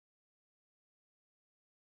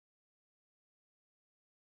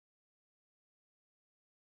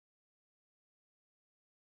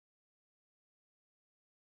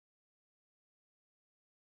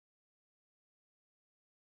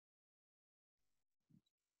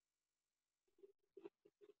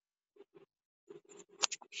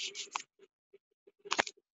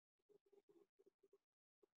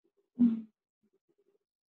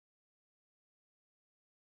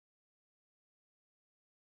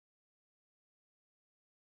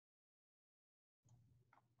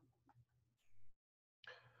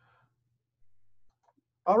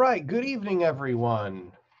All right, good evening,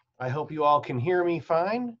 everyone. I hope you all can hear me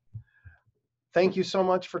fine. Thank you so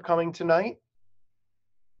much for coming tonight.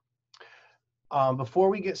 Before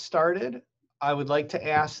we get started, I would like to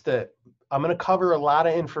ask that I'm going to cover a lot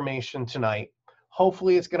of information tonight.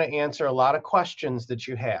 Hopefully, it's going to answer a lot of questions that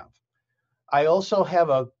you have. I also have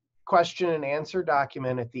a question and answer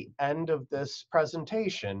document at the end of this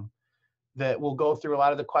presentation that will go through a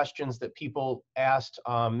lot of the questions that people asked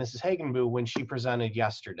Mrs. Hagenbu when she presented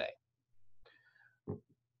yesterday.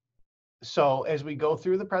 So as we go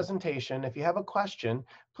through the presentation, if you have a question,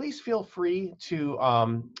 please feel free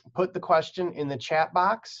to put the question in the chat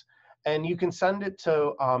box, and you can send it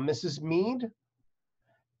to Mrs. Mead,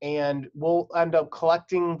 and we'll end up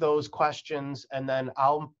collecting those questions, and then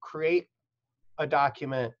I'll create a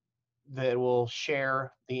document that will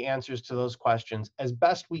share the answers to those questions as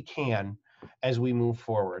best we can as we move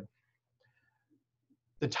forward.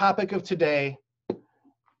 The topic of today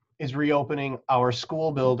is reopening our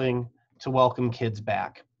school building to welcome kids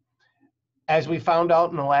back. As we found out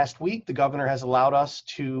in the last week, the governor has allowed us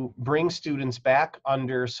to bring students back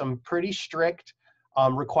under some pretty strict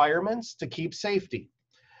requirements to keep safety.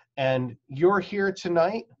 And you're here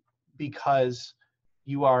tonight because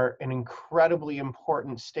you are an incredibly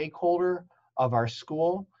important stakeholder of our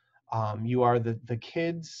school. You are the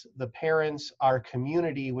kids, the parents, our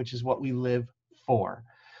community, which is what we live for.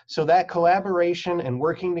 So that collaboration and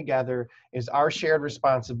working together is our shared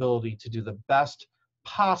responsibility to do the best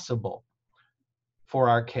possible for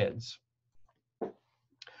our kids.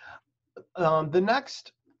 The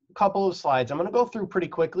next couple of slides, I'm going to go through pretty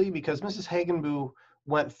quickly because Mrs. Hagenbu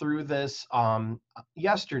went through this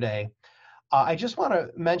yesterday. I just want to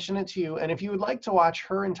mention it to you, and if you would like to watch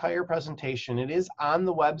her entire presentation, it is on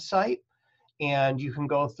the website, and you can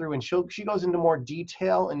go through, and she goes into more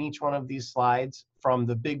detail in each one of these slides from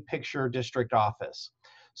the big picture district office.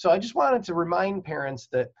 So I just wanted to remind parents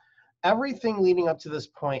that everything leading up to this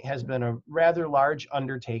point has been a rather large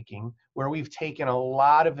undertaking where we've taken a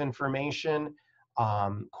lot of information,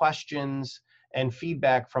 questions, and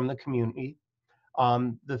feedback from the community.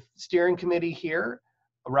 The steering committee here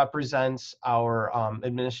represents our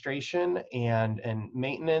administration and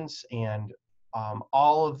maintenance and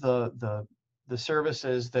all of the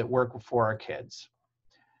services that work for our kids.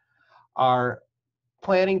 Our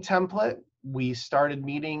planning template, we started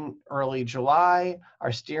meeting early July.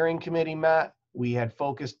 Our steering committee met. We had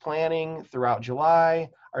focused planning throughout July.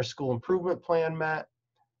 Our school improvement plan met.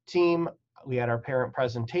 Team, we had our parent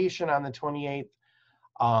presentation on the 28th.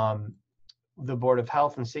 The Board of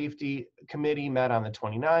Health and Safety Committee met on the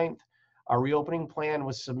 29th. Our reopening plan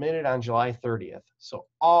was submitted on July 30th. So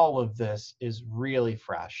all of this is really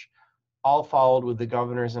fresh. All followed with the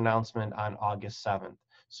governor's announcement on August 7th.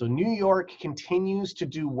 So New York continues to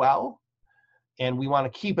do well, and we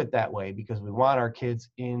want to keep it that way because we want our kids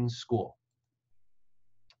in school.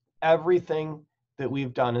 Everything that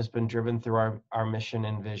we've done has been driven through our mission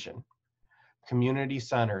and vision.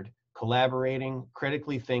 Community-centered, collaborating,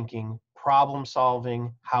 critically thinking, problem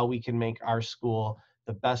solving, how we can make our school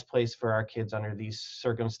the best place for our kids under these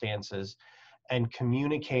circumstances, and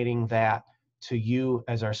communicating that to you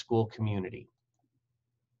as our school community.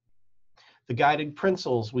 The guided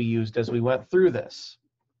principles we used as we went through this: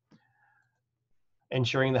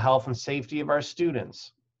 ensuring the health and safety of our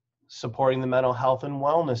students, supporting the mental health and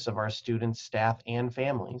wellness of our students, staff, and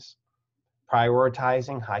families,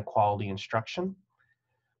 prioritizing high quality instruction,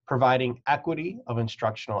 providing equity of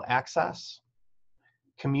instructional access,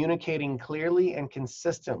 communicating clearly and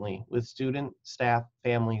consistently with student, staff,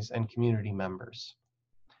 families, and community members,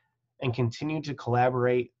 and continue to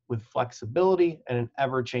collaborate with flexibility in an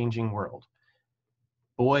ever-changing world.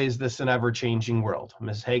 Boy, is this an ever-changing world.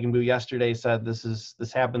 Ms. Hagenbu yesterday said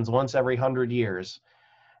this happens once every 100 years,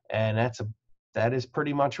 and that is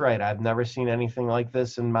pretty much right. I've never seen anything like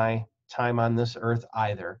this in my time on this earth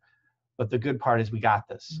either. But the good part is we got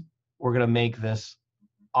this. We're going to make this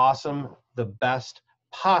awesome, the best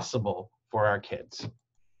possible for our kids.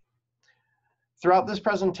 Throughout this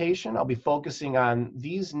presentation, I'll be focusing on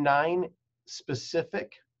these 9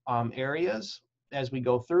 specific areas as we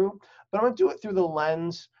go through, but I'm going to do it through the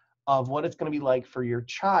lens of what it's going to be like for your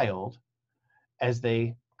child as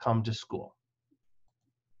they come to school.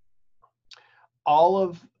 All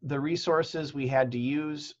of the resources we had to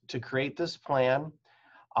use to create this plan,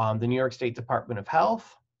 the New York State Department of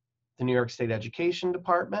Health, the New York State Education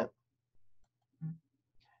Department,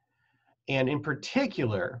 and in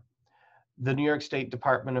particular, the New York State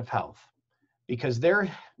Department of Health, because their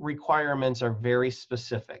requirements are very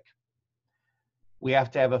specific. We have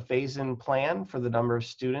to have a phase-in plan for the number of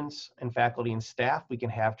students and faculty and staff we can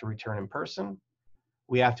have to return in person.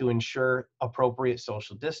 We have to ensure appropriate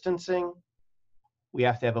social distancing. We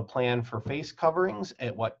have to have a plan for face coverings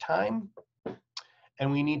at what time.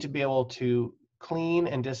 And we need to be able to clean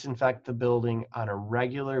and disinfect the building on a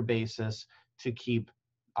regular basis to keep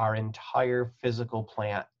our entire physical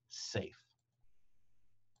plant safe.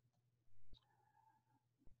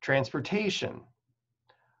 Transportation.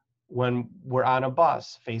 When we're on a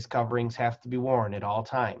bus, face coverings have to be worn at all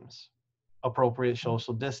times. Appropriate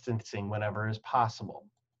social distancing whenever is possible.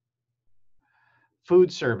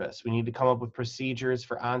 Food service, we need to come up with procedures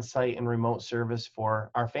for on-site and remote service for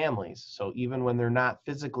our families. So even when they're not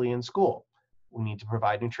physically in school, we need to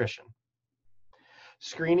provide nutrition.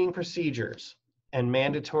 Screening procedures and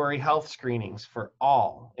mandatory health screenings for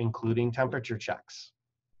all, including temperature checks.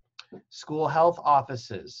 School health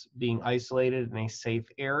offices being isolated in a safe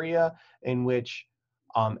area in which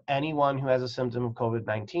anyone who has a symptom of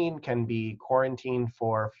COVID-19 can be quarantined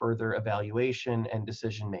for further evaluation and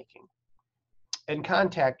decision-making. And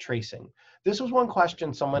contact tracing. This was one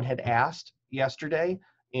question someone had asked yesterday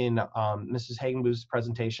in Mrs. Hagenboo's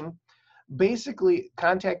presentation. Basically,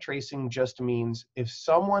 contact tracing just means if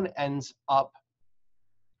someone ends up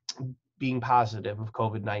being positive of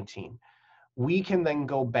COVID-19, we can then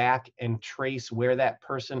go back and trace where that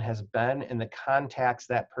person has been and the contacts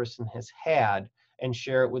that person has had and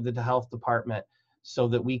share it with the health department so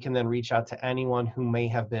that we can then reach out to anyone who may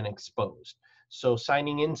have been exposed. So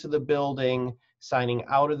signing into the building, signing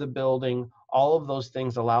out of the building, all of those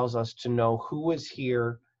things allows us to know who was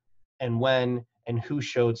here and when and who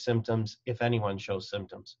showed symptoms, if anyone shows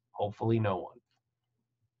symptoms. Hopefully no one.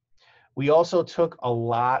 We also took a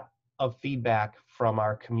lot of feedback from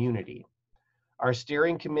our community. Our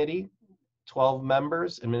steering committee, 12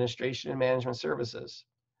 members, administration and management services.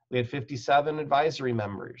 We had 57 advisory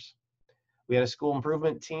members. We had a school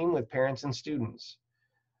improvement team with parents and students.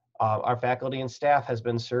 Our faculty and staff has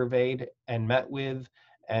been surveyed and met with,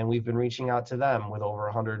 and we've been reaching out to them with over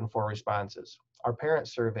 104 responses. Our parent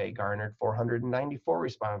survey garnered 494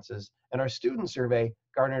 responses, and our student survey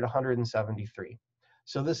garnered 173.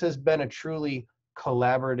 So this has been a truly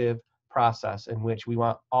collaborative process in which we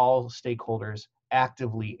want all stakeholders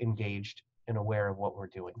actively engaged and aware of what we're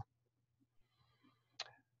doing.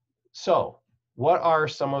 So, what are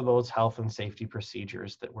some of those health and safety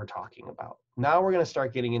procedures that we're talking about? Now we're going to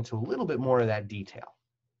start getting into a little bit more of that detail.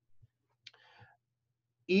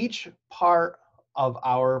 Each part of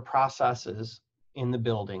our processes in the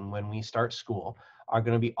building when we start school are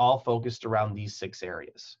going to be all focused around these 6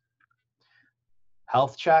 areas.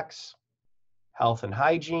 Health checks, health and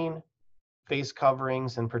hygiene, face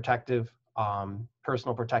coverings and protective,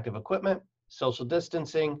 personal protective equipment, social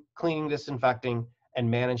distancing, cleaning, disinfecting, and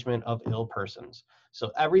management of ill persons.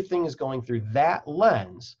 So everything is going through that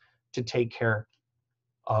lens to take care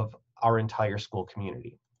of our entire school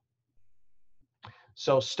community.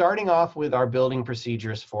 So starting off with our building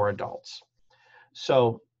procedures for adults.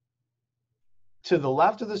 So to the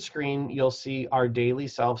left of the screen, you'll see our daily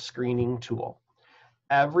self-screening tool.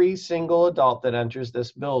 Every single adult that enters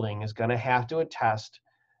this building is going to have to attest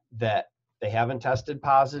that they haven't tested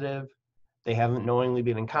positive, they haven't knowingly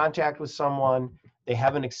been in contact with someone, they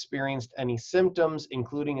haven't experienced any symptoms,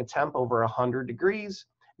 including a temp over 100 degrees.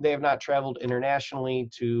 They have not traveled internationally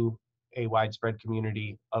to a widespread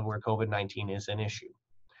community of where COVID-19 is an issue.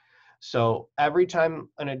 So every time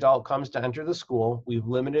an adult comes to enter the school, we've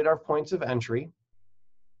limited our points of entry,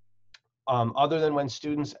 other than when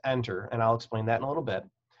students enter, and I'll explain that in a little bit.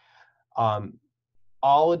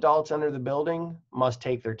 All adults enter the building must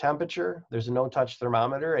take their temperature. There's a no-touch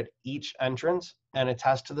thermometer at each entrance and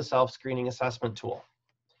attest to the self-screening assessment tool.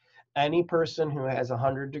 Any person who has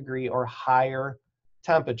 100-degree or higher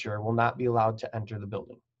temperature will not be allowed to enter the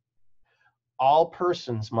building. All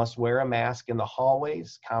persons must wear a mask in the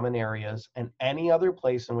hallways, common areas, and any other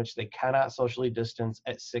place in which they cannot socially distance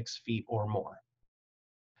at 6 feet or more.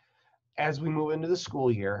 As we move into the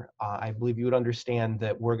school year, I believe you would understand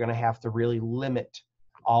that we're going to have to really limit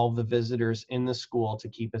all of the visitors in the school to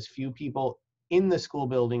keep as few people in the school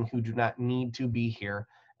building who do not need to be here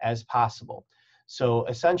as possible. So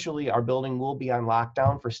essentially, our building will be on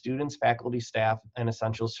lockdown for students, faculty, staff, and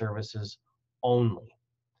essential services only.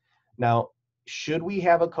 Now, should we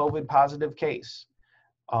have a COVID positive case?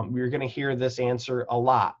 You're going to hear this answer a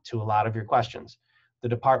lot to a lot of your questions. The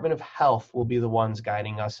Department of Health will be the ones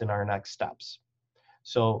guiding us in our next steps.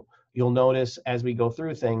 So You'll notice as we go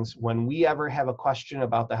through things, when we ever have a question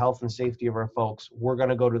about the health and safety of our folks, we're going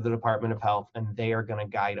to go to the Department of Health and they are going to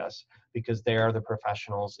guide us because they are the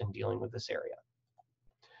professionals in dealing with this area.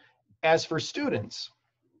 As for students,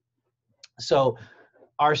 so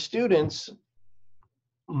our students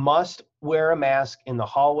must wear a mask in the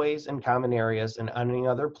hallways and common areas and any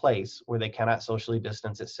other place where they cannot socially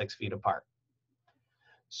distance at 6 feet apart.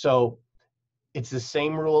 So it's the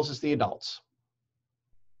same rules as the adults.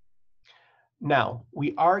 Now,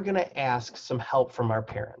 we are going to ask some help from our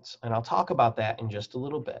parents, and I'll talk about that in just a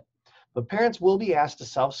little bit. But parents will be asked to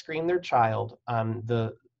self-screen their child on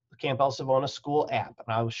the Campbell Savona School app,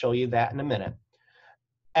 and I will show you that in a minute.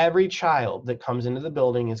 Every child that comes into the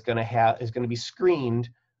building is going to be screened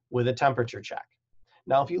with a temperature check.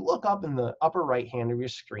 Now, if you look up in the upper right hand of your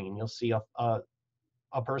screen, you'll see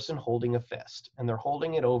a person holding a fist, and they're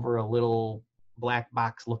holding it over a little black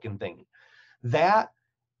box looking thing. That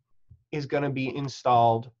is going to be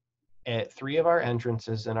installed at 3 of our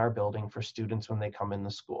entrances in our building for students when they come in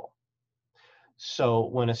the school. So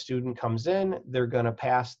when a student comes in, they're going to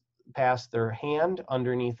pass their hand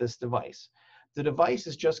underneath this device. The device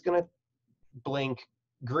is just going to blink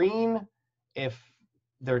green if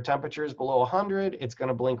their temperature is below 100. It's going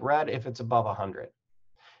to blink red if it's above 100.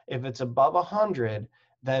 If it's above 100,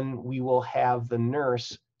 then we will have the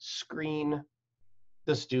nurse screen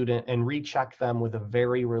the student and recheck them with a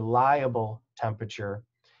very reliable temperature.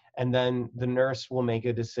 And then the nurse will make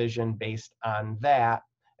a decision based on that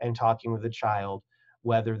and talking with the child,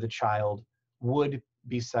 whether the child would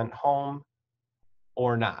be sent home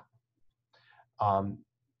or not,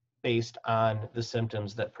 based on the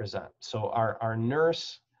symptoms that present. So our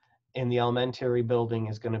nurse in the elementary building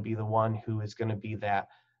is going to be the one who is going to be that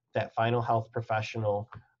final health professional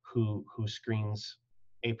who screens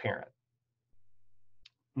a parent.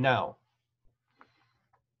 Now,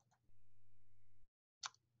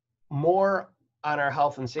 more on our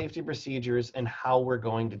health and safety procedures and how we're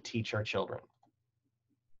going to teach our children.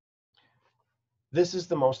 This is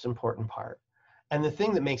the most important part. And the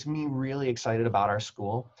thing that makes me really excited about our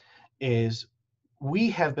school is we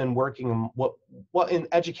have been working on what in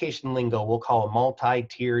education lingo we'll call a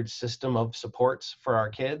multi-tiered system of supports for our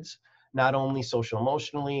kids, not only social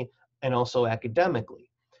emotionally and also academically.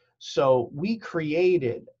 So we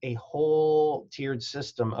created a whole tiered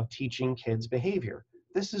system of teaching kids behavior.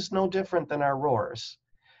 This is no different than our roars,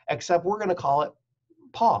 except we're going to call it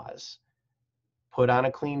pause. Put on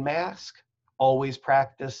a clean mask, always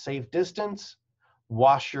practice safe distance,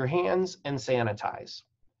 wash your hands, and sanitize.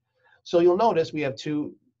 So you'll notice we have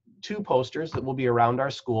two posters that will be around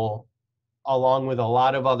our school, along with a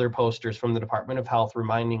lot of other posters from the Department of Health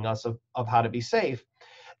reminding us of how to be safe.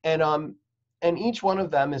 And each one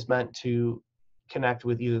of them is meant to connect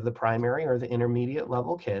with either the primary or the intermediate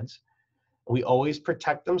level kids. We always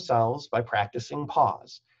protect themselves by practicing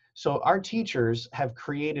pause. So our teachers have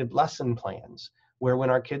created lesson plans where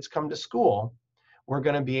when our kids come to school, we're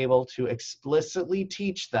going to be able to explicitly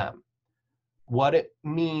teach them what it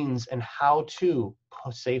means and how to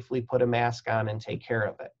safely put a mask on and take care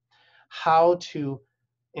of it. How to,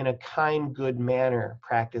 in a kind, good manner,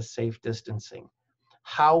 practice safe distancing.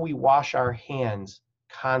 How we wash our hands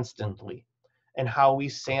constantly, and how we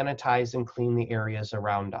sanitize and clean the areas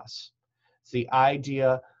around us. It's the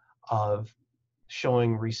idea of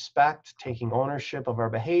showing respect, taking ownership of our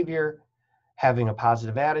behavior, having a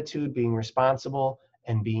positive attitude, being responsible,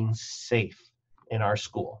 and being safe in our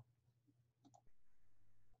school.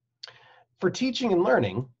 For teaching and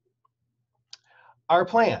learning, our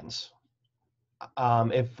plans.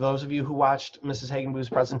 If those of you who watched Mrs. Hagenboo's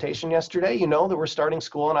presentation yesterday, you know that we're starting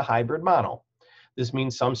school in a hybrid model. This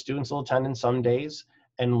means some students will attend in some days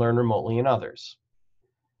and learn remotely in others.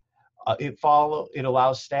 It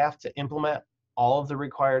allows staff to implement all of the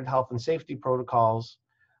required health and safety protocols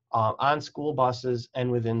on school buses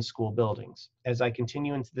and within school buildings. As I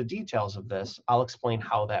continue into the details of this, I'll explain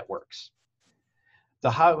how that works. The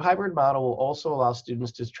hybrid model will also allow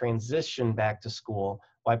students to transition back to school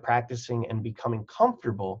by practicing and becoming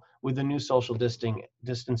comfortable with the new social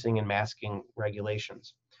distancing and masking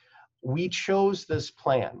regulations. We chose this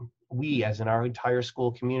plan, we as in our entire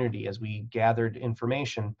school community, as we gathered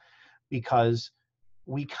information, because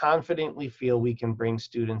we confidently feel we can bring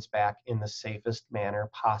students back in the safest manner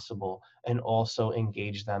possible and also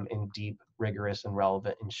engage them in deep, rigorous, and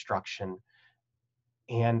relevant instruction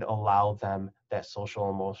and allow them that social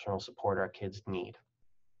and emotional support our kids need.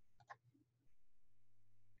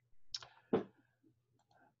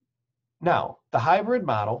 Now, the hybrid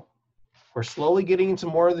model, we're slowly getting into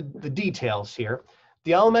more of the details here.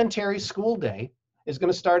 The elementary school day is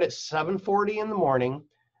going to start at 7:40 in the morning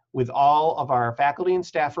with all of our faculty and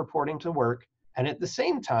staff reporting to work, and at the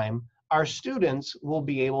same time, our students will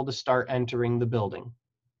be able to start entering the building.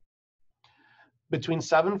 Between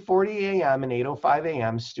 7:40 a.m. and 8:05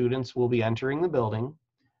 a.m., students will be entering the building,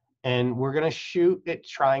 and we're going to shoot it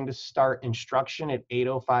trying to start instruction at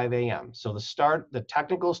 8:05 a.m. So the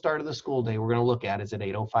technical start of the school day we're going to look at is at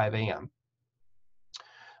 8:05 a.m.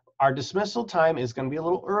 Our dismissal time is going to be a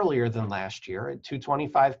little earlier than last year. At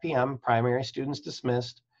 2:25 p.m., primary students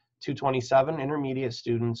dismissed, 2:27 intermediate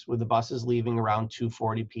students, with the buses leaving around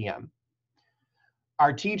 2:40 p.m.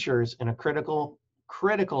 Our teachers, in a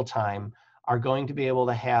critical time, are going to be able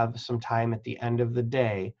to have some time at the end of the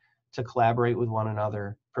day to collaborate with one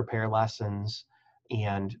another, prepare lessons,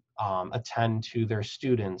 and attend to their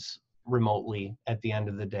students remotely at the end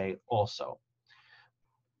of the day also.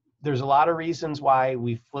 There's a lot of reasons why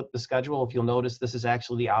we flipped the schedule. If you'll notice, this is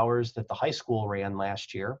actually the hours that the high school ran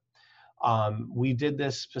last year. We did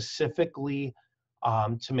this specifically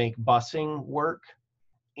to make busing work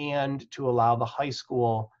and to allow the high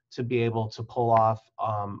school to be able to pull off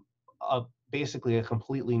basically a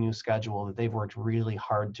completely new schedule that they've worked really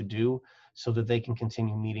hard to do so that they can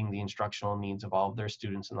continue meeting the instructional needs of all of their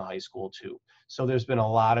students in the high school too. So there's been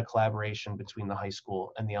a lot of collaboration between the high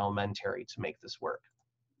school and the elementary to make this work.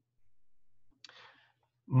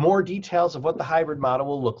 More details of what the hybrid model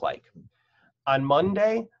will look like. On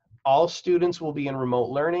Monday, all students will be in remote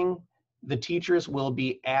learning. The teachers will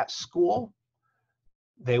be at school.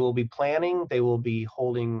 They will be planning, they will be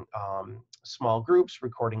holding small groups,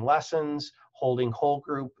 recording lessons, holding whole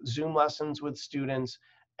group Zoom lessons with students,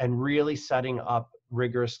 and really setting up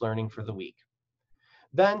rigorous learning for the week.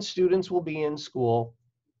 Then students will be in school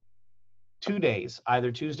 2 days,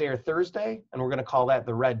 either Tuesday or Thursday, and we're going to call that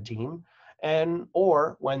the red team,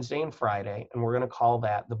 or Wednesday and Friday, and we're going to call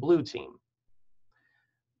that the blue team.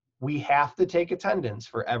 We have to take attendance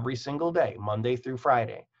for every single day, Monday through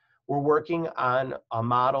Friday. We're working on a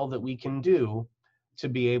model that we can do to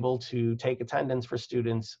be able to take attendance for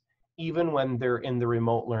students even when they're in the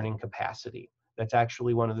remote learning capacity. That's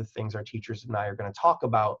actually one of the things our teachers and I are going to talk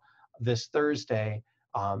about this Thursday,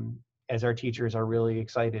 as our teachers are really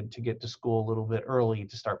excited to get to school a little bit early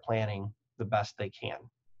to start planning the best they can.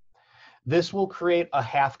 This will create a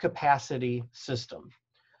half capacity system.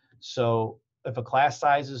 So if a class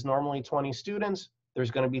size is normally 20 students,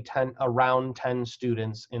 there's going to be around 10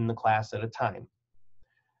 students in the class at a time.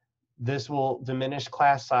 This will diminish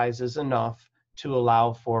class sizes enough to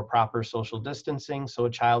allow for proper social distancing, so a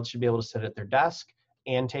child should be able to sit at their desk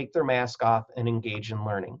and take their mask off and engage in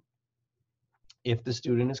learning, if the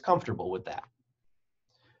student is comfortable with that.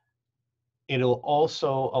 It'll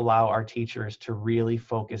also allow our teachers to really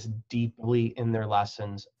focus deeply in their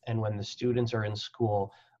lessons, and when the students are in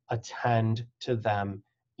school, attend to them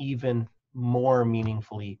even more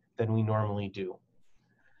meaningfully than we normally do.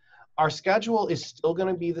 Our schedule is still going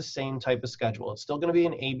to be the same type of schedule. It's still going to be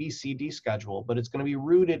an ABCD schedule, but it's going to be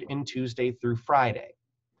rooted in Tuesday through Friday.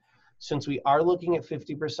 Since we are looking at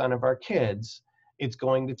 50% of our kids, it's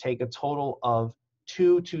going to take a total of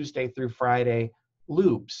 2 Tuesday through Friday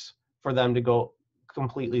loops for them to go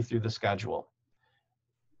completely through the schedule.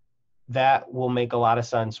 That will make a lot of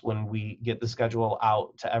sense when we get the schedule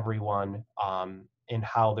out to everyone and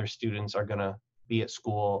how their students are going to be at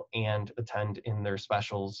school and attend in their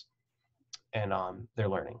specials and their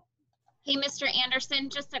learning. Hey, Mr. Anderson,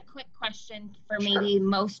 just a quick question for maybe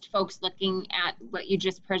most folks looking at what you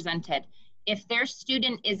just presented. If their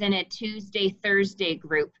student is in a Tuesday, Thursday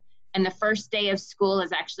group, and the first day of school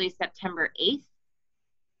is actually September 8th,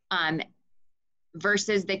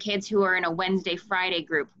 versus the kids who are in a Wednesday, Friday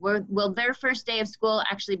group, will their first day of school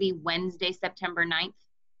actually be Wednesday, September 9th?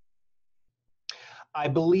 I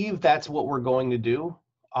believe that's what we're going to do.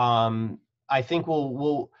 I think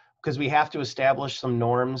we'll because we have to establish some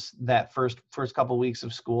norms that first couple weeks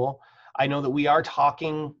of school. I know that we are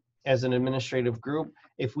talking as an administrative group,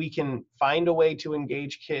 if we can find a way to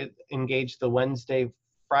engage the Wednesday,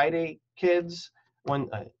 Friday kids,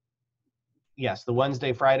 yes, the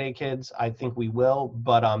Wednesday, Friday kids, I think we will,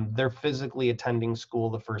 but they're physically attending school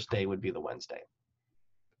the first day would be the Wednesday.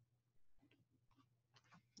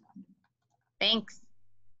 Thanks.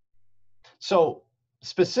 So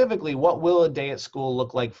specifically, what will a day at school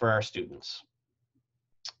look like for our students?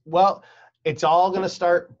 Well, it's all going to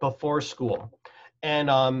start before school.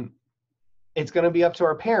 And it's going to be up to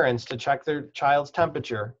our parents to check their child's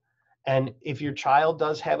temperature. And if your child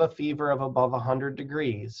does have a fever of above 100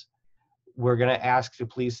 degrees, we're going to ask to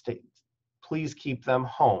please keep them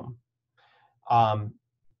home. And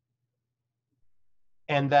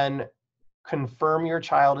then confirm your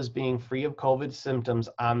child as being free of COVID symptoms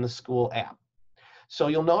on the school app. So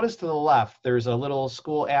you'll notice to the left, there's a little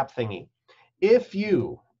school app thingy. If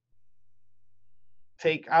you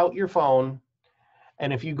take out your phone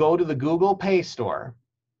and if you go to the Google Play Store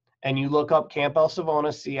and you look up Camp El Savona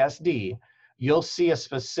CSD, you'll see a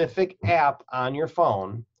specific app on your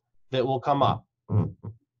phone that will come up. I'm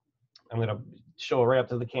going to show it right up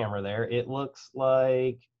to the camera there. It looks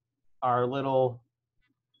like our little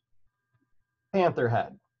panther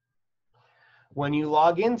head. When you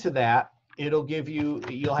log into that, it'll give you,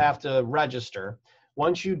 you'll have to register.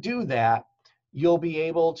 Once you do that, you'll be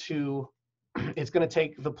able to, it's going to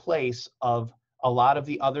take the place of a lot of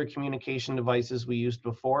the other communication devices we used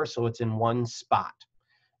before, so it's in one spot.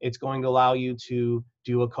 It's going to allow you to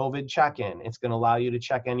do a COVID check-in. It's going to allow you to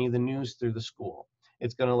check any of the news through the school.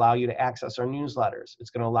 It's going to allow you to access our newsletters. It's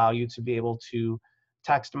going to allow you to be able to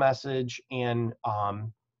text message and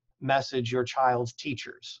message your child's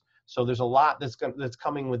teachers. So there's a lot that's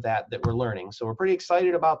coming with that we're learning. So we're pretty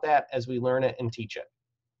excited about that as we learn it and teach it.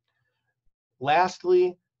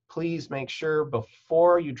 Lastly, please make sure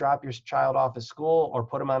before you drop your child off at school or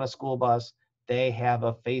put them on a school bus, they have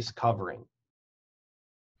a face covering.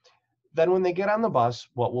 Then when they get on the bus,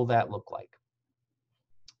 what will that look like?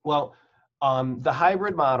 Well, the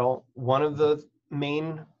hybrid model, one of the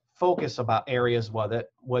main focus about areas with it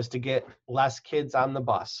was to get less kids on the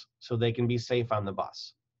bus so they can be safe on the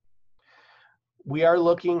bus. We are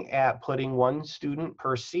looking at putting one student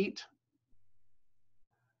per seat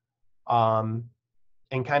and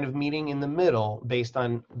kind of meeting in the middle based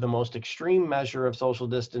on the most extreme measure of social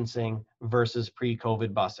distancing versus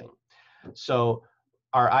pre-COVID busing. So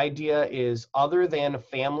our idea is other than a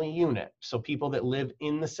family unit, so people that live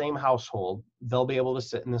in the same household, they'll be able to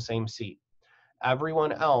sit in the same seat.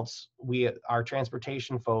 Everyone else, our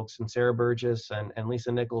transportation folks and Sarah Burgess and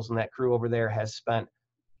Lisa Nichols and that crew over there has spent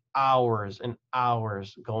hours and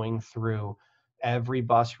hours going through every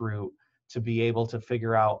bus route to be able to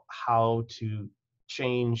figure out how to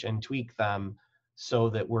change and tweak them so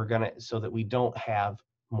that we don't have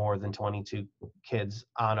more than 22 kids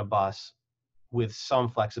on a bus with some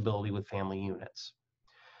flexibility with family units.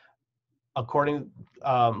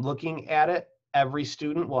 Looking at it, every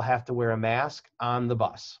student will have to wear a mask on the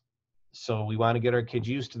bus. So we want to get our kids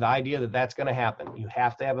used to the idea that that's going to happen. You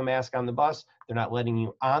have to have a mask on the bus. They're not letting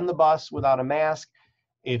you on the bus without a mask.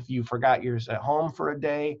 If you forgot yours at home for a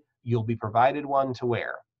day, you'll be provided one to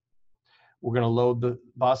wear. We're going to load the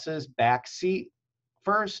buses back seat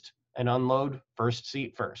first and unload first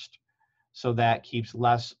seat first. So that keeps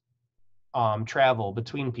less travel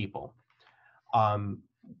between people.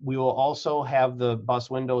 We will also have the bus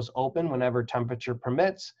windows open whenever temperature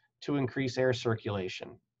permits to increase air circulation.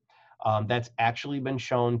 That's actually been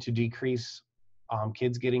shown to decrease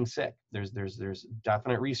kids getting sick. There's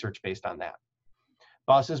definite research based on that.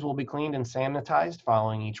 Buses will be cleaned and sanitized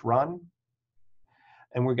following each run.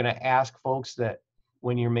 And we're going to ask folks that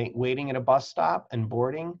when you're waiting at a bus stop and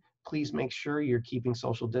boarding, please make sure you're keeping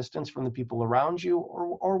social distance from the people around you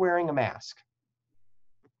or wearing a mask.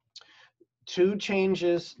 Two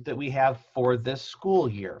changes that we have for this school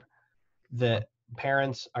year that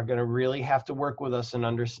parents are going to really have to work with us and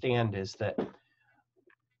understand is that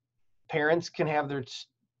parents can have their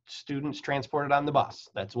students transported on the bus.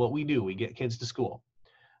 That's what we do. We get kids to school.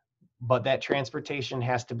 But that transportation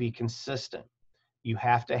has to be consistent. You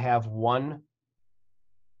have to have one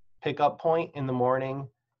pickup point in the morning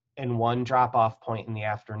and one drop-off point in the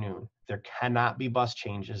afternoon. There cannot be bus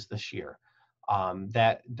changes this year.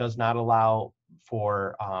 That does not allow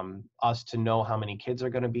for us to know how many kids are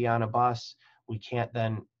going to be on a bus. We can't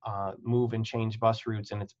then move and change bus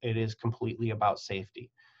routes, and it is completely about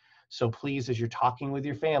safety. So please, as you're talking with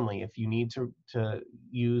your family, if you need to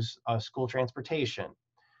use school transportation,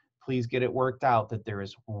 please get it worked out that there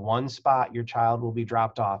is one spot your child will be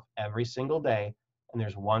dropped off every single day, and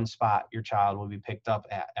there's one spot your child will be picked up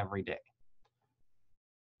at every day.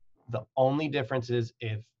 The only difference is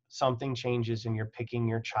if something changes and you're picking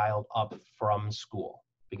your child up from school,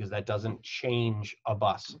 because that doesn't change a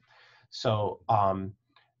bus. So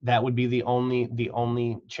that would be the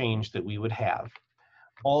only change that we would have.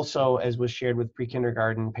 Also, as was shared with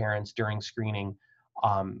pre-kindergarten parents during screening,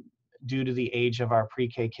 due to the age of our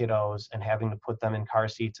pre-K kiddos and having to put them in car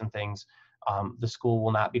seats and things, the school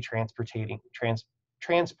will not be transporting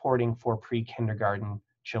for pre-kindergarten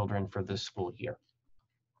children for this school year.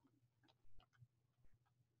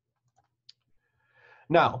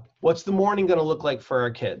 Now, what's the morning going to look like for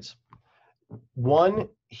our kids? One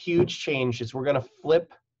huge change is we're going to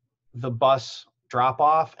flip the bus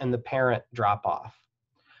drop-off and the parent drop-off.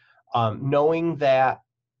 Knowing that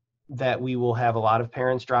we will have a lot of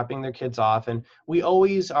parents dropping their kids off, and we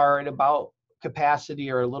always are at about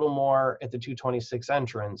capacity or a little more at the 226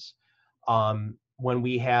 entrance when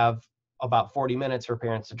we have about 40 minutes for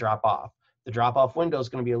parents to drop off. The drop-off window is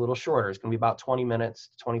going to be a little shorter. It's going to be about 20 minutes,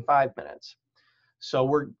 25 minutes. So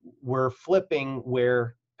we're flipping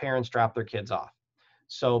where parents drop their kids off.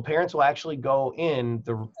 So parents will actually go in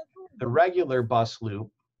the regular bus loop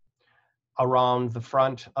around the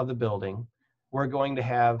front of the building. We're going to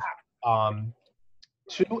have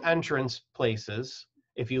 2 entrance places.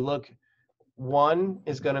 If you look, one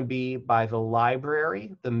is going to be by the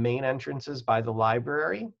library, the main entrance is by the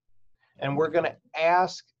library. And we're going to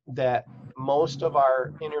ask that most of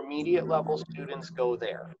our intermediate level students go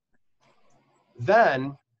there.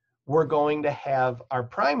 Then we're going to have our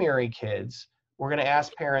primary kids, we're going to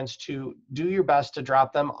ask parents to do your best to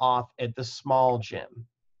drop them off at the small gym.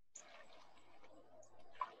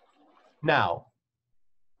 Now,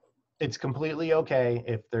 it's completely okay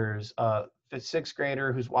if there's a 6th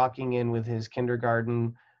grader who's walking in with his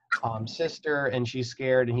kindergarten sister and she's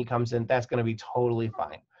scared and he comes in, that's going to be totally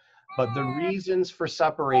fine. But the reasons for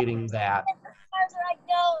separating that,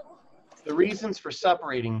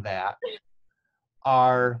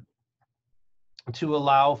 are to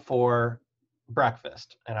allow for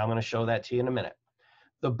breakfast. And I'm going to show that to you in a minute.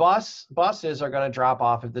 The buses are going to drop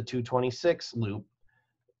off at the 226 loop,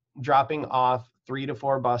 dropping off 3 to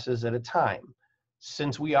 4 buses at a time.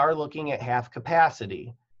 Since we are looking at half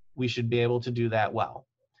capacity, we should be able to do that well.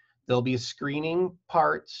 There'll be screening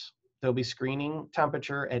parts, there'll be screening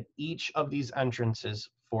temperature at each of these entrances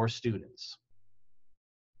for students.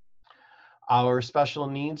 Our special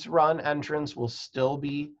needs run entrance will still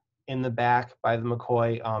be in the back by the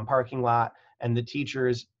McCoy parking lot, and the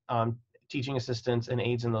teachers, teaching assistants and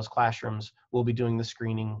aides in those classrooms will be doing the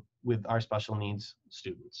screening with our special needs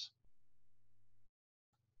students.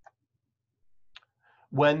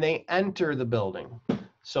 When they enter the building,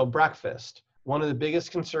 so breakfast, one of the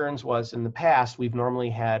biggest concerns was in the past, we've normally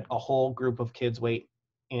had a whole group of kids wait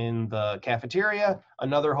in the cafeteria,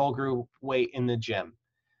 another whole group wait in the gym.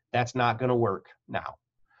 That's not going to work now.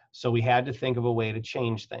 So we had to think of a way to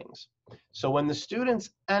change things. So when the students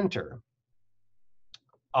enter,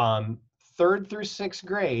 3rd through 6th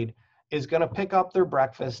grade is going to pick up their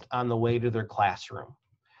breakfast on the way to their classroom.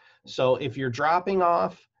 So if you're dropping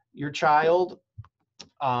off your child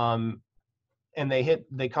and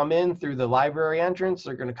they come in through the library entrance,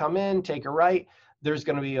 they're going to come in, take a right. There's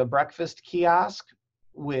going to be a breakfast kiosk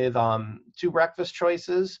with 2 breakfast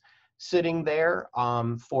choices sitting there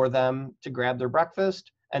for them to grab their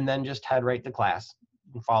breakfast and then just head right to class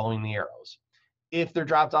following the arrows. If they're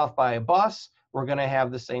dropped off by a bus, we're going to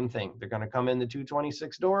have the same thing. They're going to come in the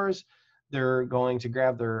 226 doors, they're going to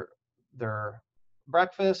grab their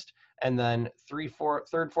breakfast, and then 3rd,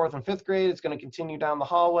 4th, and 5th grade is going to continue down the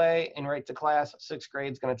hallway and right to class. 6th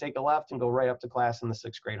grade is going to take a left and go right up to class in the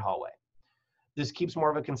 6th grade hallway. This keeps more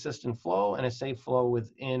of a consistent flow and a safe flow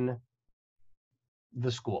within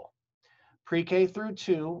the school. Pre-K through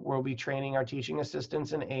 2, we'll be training our teaching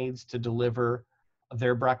assistants and aides to deliver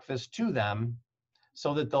their breakfast to them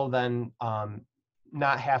so that they'll then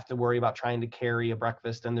not have to worry about trying to carry a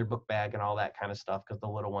breakfast in their book bag and all that kind of stuff, because the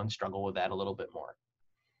little ones struggle with that a little bit more.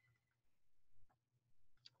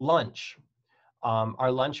 Lunch.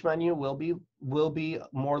 Our lunch menu will be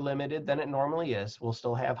more limited than it normally is. We'll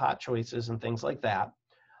still have hot choices and things like that.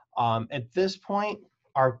 At this point,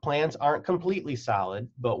 our plans aren't completely solid,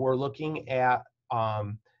 but we're looking at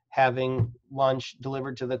having lunch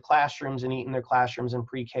delivered to the classrooms and eaten in their classrooms in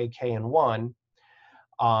pre-K, K, and 1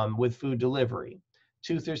 with food delivery.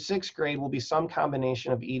 2 through 6th grade will be some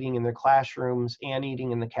combination of eating in their classrooms and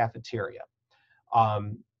eating in the cafeteria.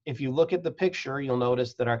 If you look at the picture, you'll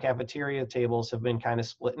notice that our cafeteria tables have been kind of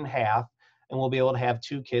split in half, and we'll be able to have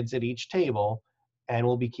 2 kids at each table, and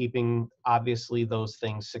we'll be keeping, obviously, those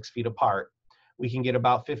things 6 feet apart. We can get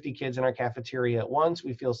about 50 kids in our cafeteria at once.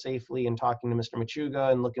 We feel safely in talking to Mr.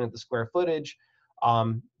 Machuga and looking at the square footage,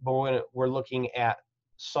 but we're looking at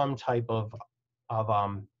some type of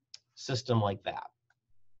system like that.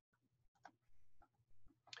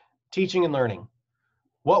 Teaching and learning,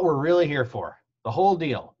 what we're really here for, the whole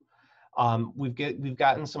deal. We've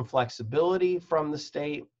gotten some flexibility from the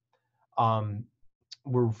state.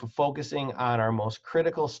 We're focusing on our most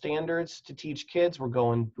critical standards to teach kids. We're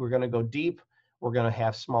going to go deep. We're going to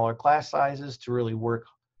have smaller class sizes to really work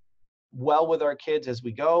well with our kids as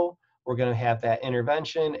we go. We're going to have that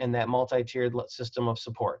intervention and that multi-tiered system of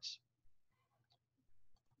supports.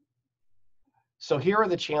 So here are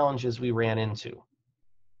the challenges we ran into.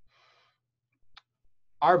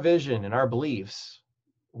 Our vision and our beliefs,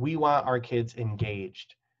 we want our kids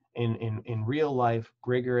engaged in real life,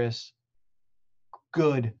 rigorous,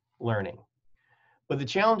 good learning. But the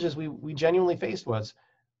challenges we genuinely faced was,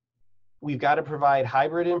 we've got to provide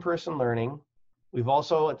hybrid in-person learning. We've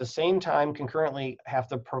also, at the same time, concurrently have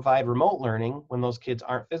to provide remote learning when those kids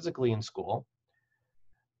aren't physically in school.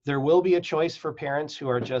 There will be a choice for parents who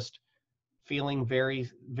are just feeling very,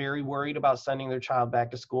 very worried about sending their child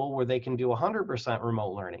back to school, where they can do 100%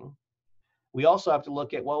 remote learning. We also have to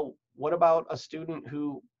look at, well, what about a student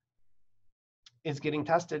who is getting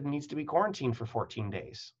tested and needs to be quarantined for 14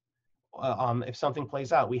 days? If something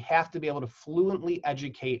plays out, we have to be able to fluently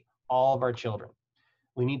educate all of our children.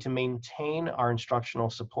 We need to maintain our instructional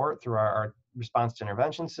support through our response to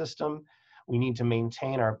intervention system. We need to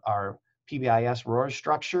maintain our PBIS ROAR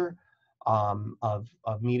structure of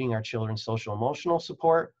meeting our children's social emotional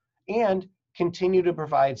support, and continue to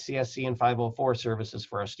provide CSC and 504 services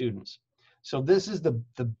for our students. So this is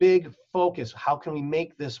the big focus. How can we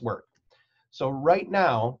make this work? So right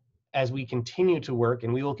now, as we continue to work,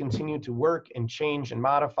 and we will continue to work and change and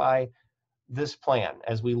modify this plan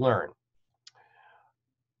as we learn,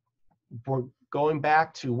 we're going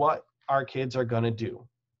back to what our kids are going to do.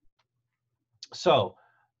 So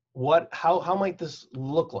how might this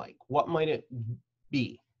look like? What might it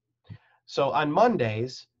be? So on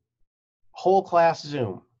Mondays, whole class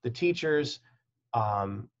Zoom. The teachers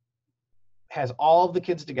has all of the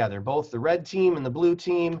kids together, both the red team and the blue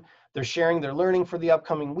team. They're sharing their learning for the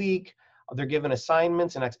upcoming week. They're given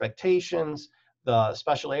assignments and expectations. The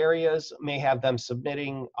special areas may have them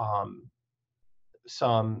submitting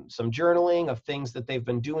some journaling of things that they've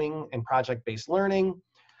been doing in project-based learning.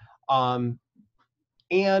 And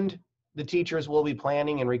the teachers will be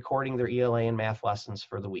planning and recording their ELA and math lessons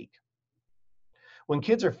for the week. When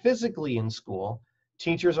kids are physically in school,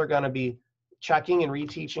 teachers are going to be checking and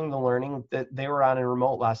reteaching the learning that they were on in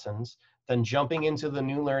remote lessons, then jumping into the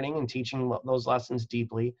new learning and teaching those lessons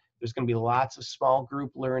deeply. There's going to be lots of small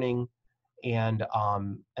group learning and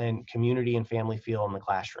community and family feel in the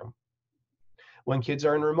classroom. When kids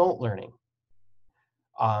are in remote learning,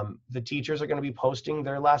 the teachers are going to be posting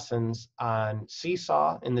their lessons on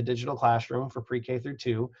Seesaw in the digital classroom for pre-K through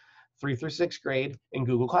 2, 3 through 6th grade in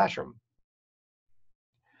Google Classroom.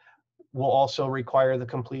 We'll also require the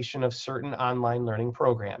completion of certain online learning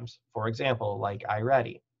programs, for example, like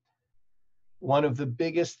iReady. One of the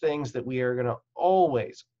biggest things that we are going to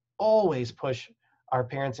always push our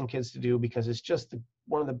parents and kids to do, because it's just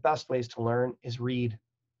one of the best ways to learn, is read.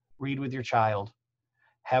 Read with your child.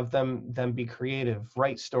 Have them be creative,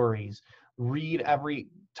 write stories, read every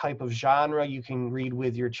type of genre you can read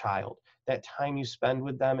with your child. That time you spend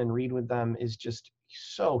with them and read with them is just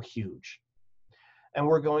so huge. And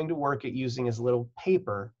we're going to work at using as little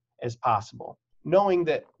paper as possible, knowing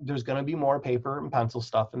that there's going to be more paper and pencil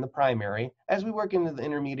stuff in the primary. As we work into the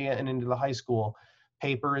intermediate and into the high school,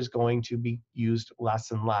 paper is going to be used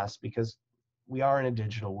less and less because we are in a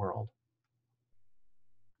digital world.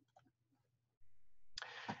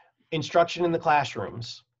 Instruction in the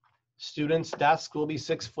classrooms. Students' desks will be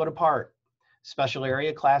 6 foot apart. Special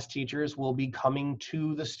area class teachers will be coming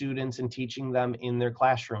to the students and teaching them in their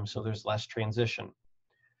classroom, so there's less transition.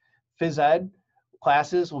 Phys ed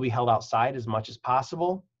classes will be held outside as much as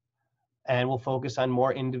possible, and will focus on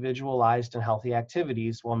more individualized and healthy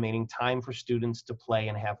activities while making time for students to play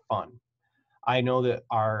and have fun. I know that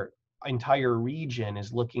our entire region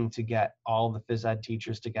is looking to get all the phys ed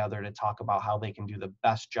teachers together to talk about how they can do the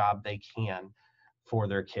best job they can for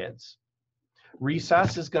their kids.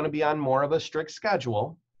 Recess is going to be on more of a strict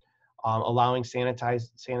schedule, allowing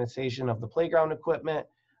sanitation of the playground equipment.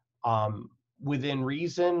 Within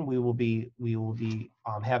reason, we will be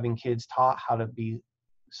having kids taught how to be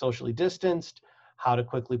socially distanced, how to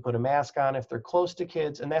quickly put a mask on if they're close to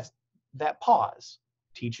kids, and that's that pause,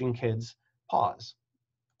 teaching kids pause.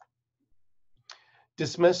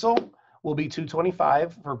 Dismissal will be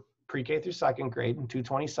 225 for pre-K through 2nd grade and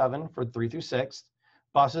 227 for 3 through 6th.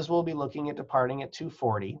 Buses will be looking at departing at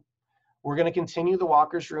 240. We're going to continue the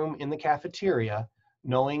walker's room in the cafeteria,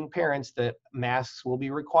 knowing parents that masks will be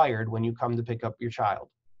required when you come to pick up your child.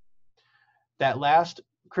 That last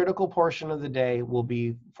critical portion of the day will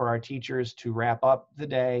be for our teachers to wrap up the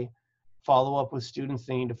day, follow up with students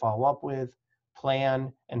they need to follow up with,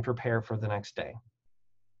 plan, and prepare for the next day.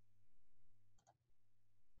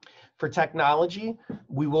 For technology,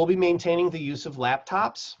 we will be maintaining the use of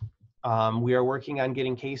laptops. We are working on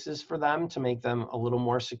getting cases for them to make them a little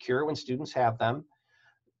more secure when students have them.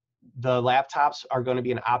 The laptops are going to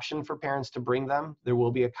be an option for parents to bring them. There will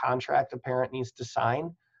be a contract a parent needs to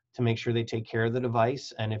sign to make sure they take care of the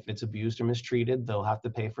device, and if it's abused or mistreated, they'll have to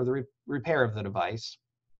pay for the repair of the device.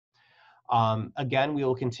 Again, we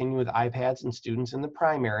will continue with iPads and students in the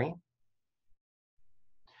primary.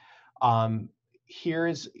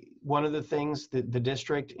 here's one of the things that the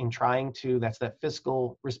district in trying to, that's that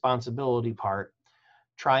fiscal responsibility part,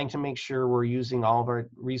 trying to make sure we're using all of our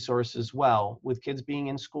resources well. With kids being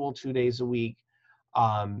in school 2 days a week,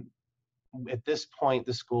 at this point,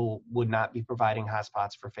 the school would not be providing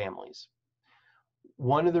hotspots for families.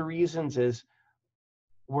 One of the reasons is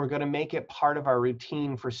we're going to make it part of our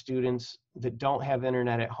routine for students that don't have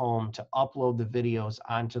internet at home to upload the videos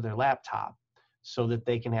onto their laptop so that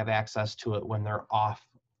they can have access to it when they're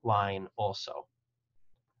offline also.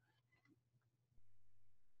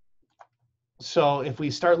 So if we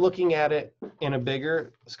start looking at it in a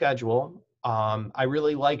bigger schedule, I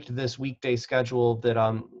really liked this weekday schedule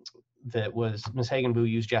that was Ms. Hagenboo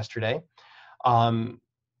used yesterday.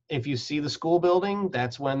 If you see the school building,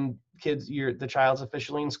 that's when the child's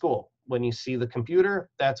officially in school. When you see the computer,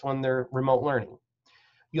 that's when they're remote learning.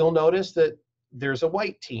 You'll notice that there's a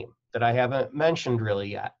white team that I haven't mentioned really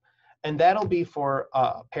yet. And that'll be for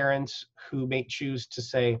parents who may choose to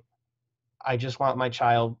say, I just want my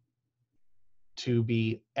child to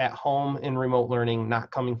be at home in remote learning, not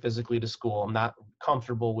coming physically to school. I'm not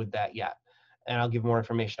comfortable with that yet. And I'll give more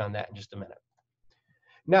information on that in just a minute.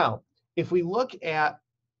 Now, if we look at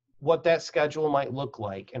what that schedule might look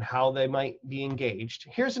like and how they might be engaged,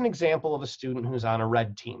 here's an example of a student who's on a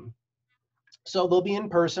red team. So they'll be in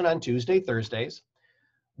person on Tuesday, Thursdays.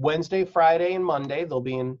 Wednesday, Friday, and Monday, they'll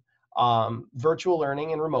be in virtual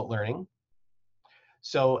learning and remote learning.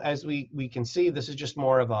 So as we can see, this is just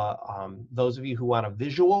more of a, those of you who want a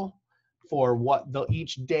visual for what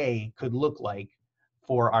each day could look like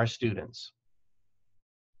for our students.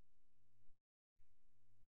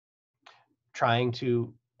 Trying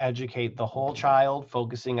to educate the whole child,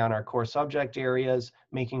 focusing on our core subject areas,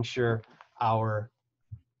 making sure our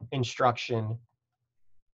instruction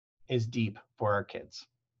is deep for our kids.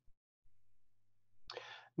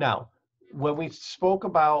 Now, when we spoke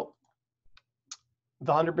about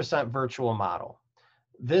the 100% virtual model,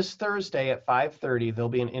 this Thursday at 5:30, there'll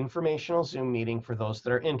be an informational Zoom meeting for those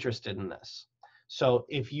that are interested in this. So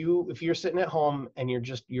if you're sitting at home and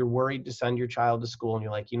you're worried to send your child to school and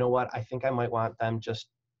you're like, you know what, I think I might want them just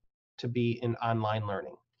to be in online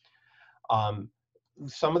learning.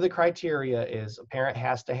 Some of the criteria is a parent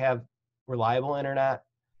has to have reliable internet.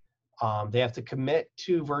 They have to commit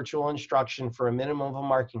to virtual instruction for a minimum of a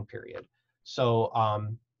marking period. So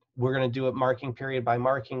we're going to do it marking period by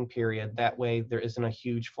marking period. That way there isn't a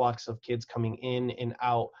huge flux of kids coming in and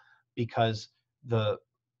out, because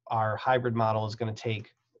our hybrid model is going to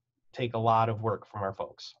take a lot of work from our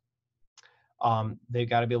folks. They've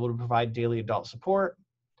got to be able to provide daily adult support.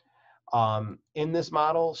 In this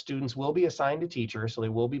model, students will be assigned a teacher, so they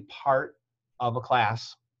will be part of a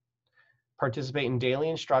class, participate in daily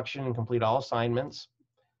instruction and complete all assignments,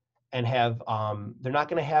 and have, they're not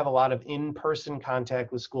going to have a lot of in-person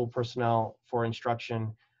contact with school personnel for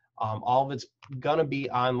instruction. All of it's going to be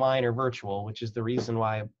online or virtual, which is the reason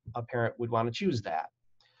why a parent would want to choose that.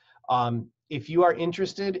 If you are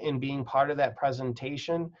interested in being part of that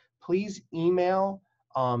presentation, please email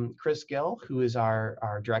Chris Gill, who is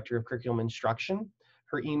our Director of Curriculum Instruction.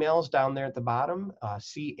 Her email is down there at the bottom,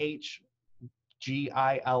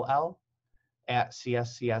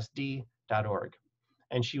 chgill@cscsd.org.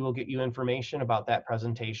 And she will get you information about that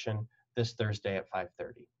presentation this Thursday at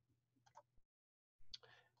 5:30.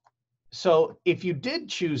 So if you did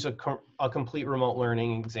choose a complete remote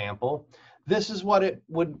learning example, this is what it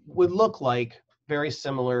would look like, very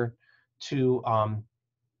similar to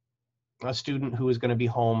a student who is going to be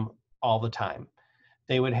home all the time.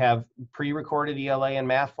 They would have pre-recorded ELA and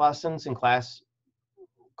math lessons and class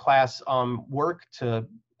work to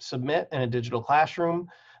submit in a digital classroom.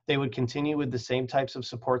 They would continue with the same types of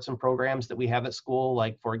supports and programs that we have at school,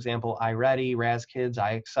 like, for example, iReady, RazKids,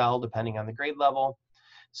 iExcel, depending on the grade level.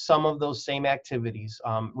 Some of those same activities,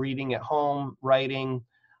 reading at home, writing,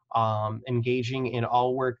 engaging in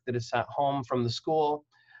all work that is sent home from the school,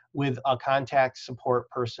 with a contact support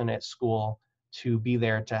person at school to be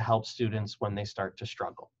there to help students when they start to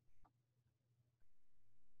struggle.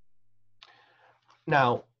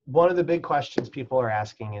 Now, one of the big questions people are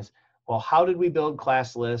asking is, well, how did we build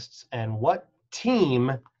class lists and what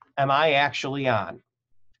team am I actually on?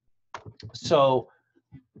 So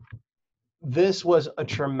this was a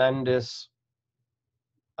tremendous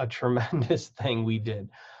thing we did.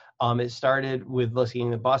 It started with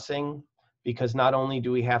looking at busing, because not only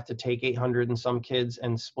do we have to take 800 and some kids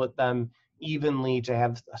and split them evenly to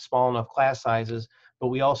have small enough class sizes, but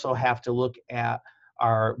we also have to look at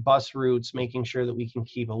our bus routes, making sure that we can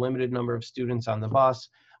keep a limited number of students on the bus,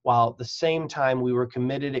 while at the same time we were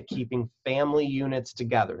committed at keeping family units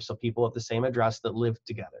together, so people at the same address that lived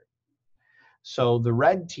together. So the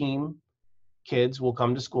red team kids will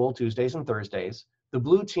come to school Tuesdays and Thursdays. The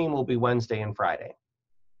blue team will be Wednesday and Friday.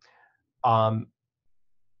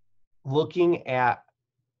 Looking at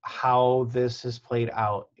how this has played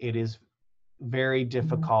out, it is very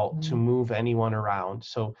difficult to move anyone around.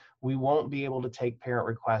 So we won't be able to take parent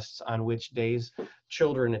requests on which days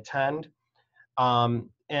children attend. And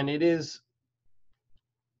it is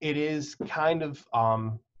kind of,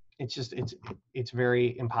 it's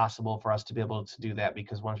very impossible for us to be able to do that,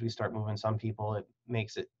 because once we start moving some people, it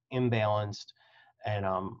makes it imbalanced. And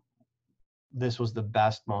this was the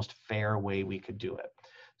best, most fair way we could do it.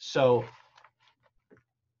 So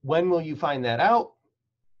when will you find that out?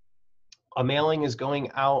 A mailing is going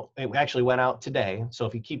out. It actually went out today. So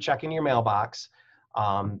if you keep checking your mailbox,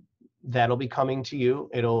 that'll be coming to you.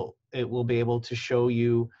 It will be able to show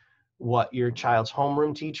you what your child's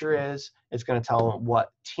homeroom teacher is. It's going to tell them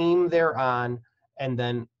what team they're on, and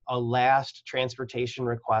then a last transportation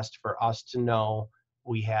request for us to know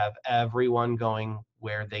we have everyone going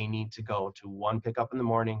where they need to go, to one pickup in the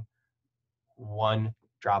morning, one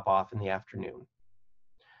drop off in the afternoon.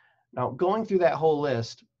 Now, going through that whole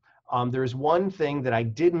list, there's one thing that I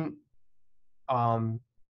didn't kind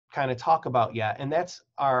of talk about yet, and that's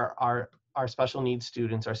our special needs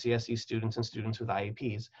students, our CSE students and students with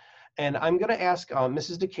IEPs. And I'm going to ask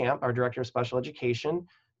Mrs. DeCamp, our Director of Special Education,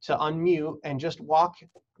 to unmute and just walk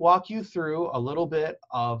you through a little bit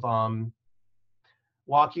of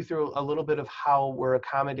how we're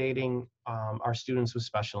accommodating our students with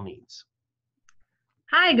special needs.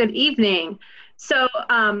 Hi, good evening. So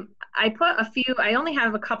I put I only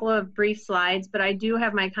have a couple of brief slides, but I do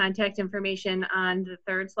have my contact information on the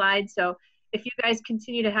third slide. So if you guys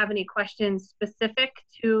continue to have any questions specific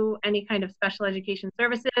to any kind of special education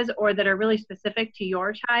services or that are really specific to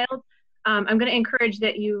your child, I'm going to encourage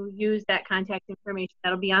that you use that contact information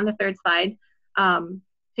that'll be on the third slide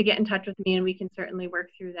to get in touch with me, and we can certainly work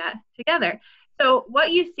through that together. So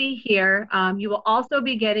what you see here, you will also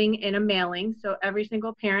be getting in a mailing. So every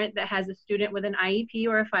single parent that has a student with an IEP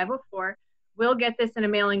or a 504 will get this in a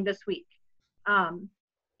mailing this week.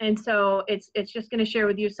 And so it's just going to share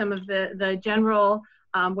with you some of the general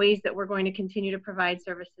ways that we're going to continue to provide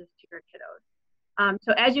services to your kiddos.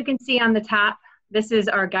 So as you can see on the top, this is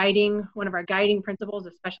one of our guiding principles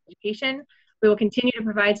of special education. We will continue to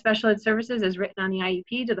provide special ed services as written on the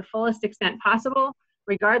IEP to the fullest extent possible,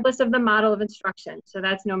 regardless of the model of instruction. So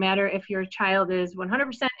that's no matter if your child is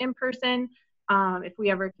 100% in person, if we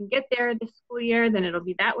ever can get there this school year, then it'll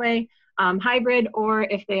be that way, hybrid, or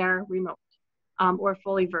if they are remote or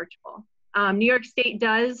fully virtual. New York State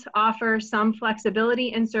does offer some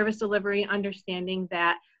flexibility in service delivery, understanding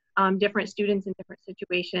that different students in different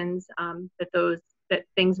situations, that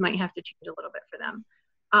things might have to change a little bit for them.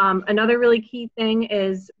 Another really key thing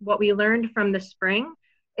is what we learned from the spring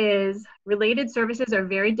is related services are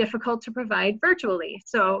very difficult to provide virtually.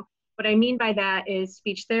 So what I mean by that is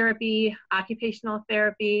speech therapy, occupational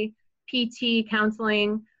therapy, PT,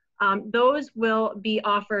 counseling, those will be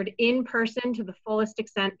offered in person to the fullest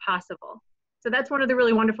extent possible. So that's one of the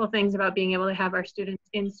really wonderful things about being able to have our students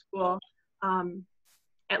in school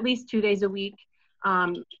at least 2 days a week,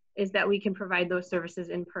 is that we can provide those services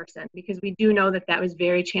in person, because we do know that that was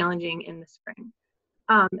very challenging in the spring.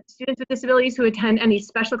 Students with disabilities who attend any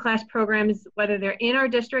special class programs, whether they're in our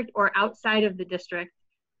district or outside of the district,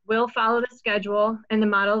 will follow the schedule and the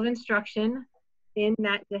model of instruction in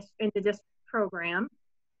the district program.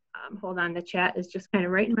 Hold on, the chat is just kind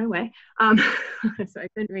of right in my way, so I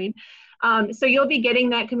couldn't read. So you'll be getting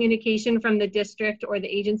that communication from the district or the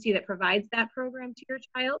agency that provides that program to your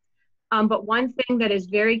child. But one thing that is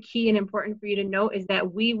very key and important for you to know is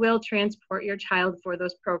that we will transport your child for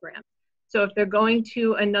those programs. So if they're going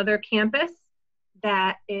to another campus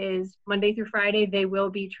that is Monday through Friday, they will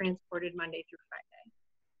be transported Monday through Friday.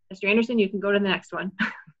 Mr. Anderson, you can go to the next one.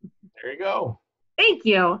 There you go. Thank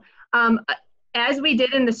you. As we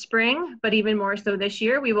did in the spring, but even more so this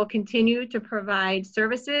year, we will continue to provide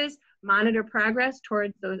services, monitor progress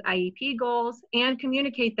towards those IEP goals, and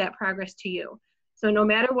communicate that progress to you. So no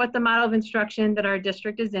matter what the model of instruction that our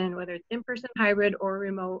district is in, whether it's in-person, hybrid, or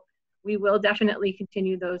remote, we will definitely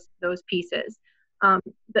continue those pieces.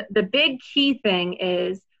 The big key thing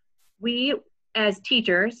is we, as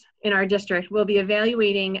teachers in our district, will be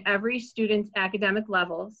evaluating every student's academic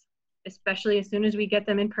levels, especially as soon as we get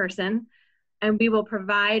them in person, and we will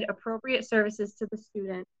provide appropriate services to the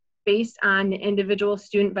student based on the individual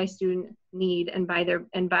student-by-student need and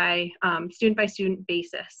by student-by-student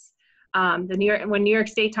basis. When New York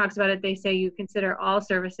State talks about it, they say you consider all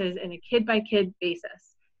services in a kid-by-kid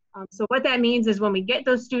basis. So what that means is when we get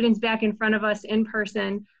those students back in front of us in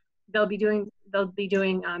person, they'll be doing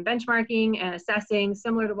benchmarking and assessing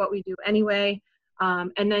similar to what we do anyway,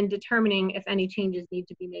 and then determining if any changes need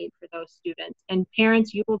to be made for those students. And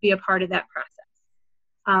parents, you will be a part of that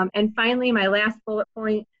process. And finally, my last bullet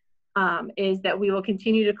point is that we will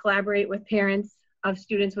continue to collaborate with parents of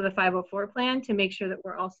students with a 504 plan to make sure that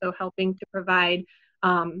we're also helping to provide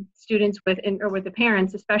students or with the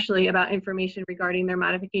parents, especially about information regarding their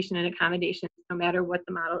modification and accommodations, no matter what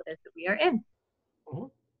the model is that we are in.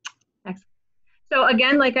 Next. So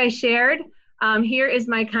again, like I shared, here is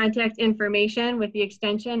my contact information with the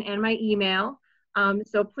extension and my email.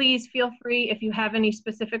 So please feel free if you have any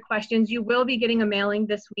specific questions. You will be getting a mailing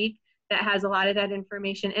this week that has a lot of that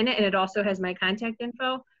information in it, and it also has my contact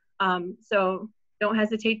info. So don't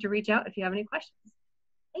hesitate to reach out if you have any questions.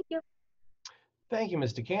 Thank you. Thank you,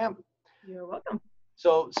 Ms. DeCamp. You're welcome.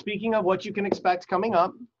 So speaking of what you can expect coming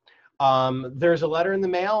up, there's a letter in the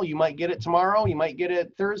mail. You might get it tomorrow. You might get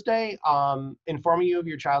it Thursday, informing you of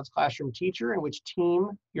your child's classroom teacher and which team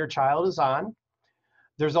your child is on.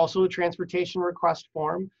 There's also a transportation request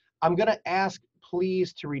form. I'm going to ask,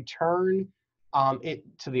 please, to return it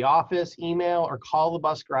to the office, email, or call the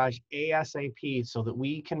bus garage ASAP so that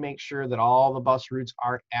we can make sure that all the bus routes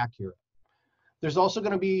are accurate. There's also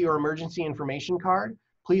going to be your emergency information card.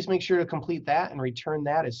 Please make sure to complete that and return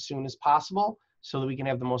that as soon as possible so that we can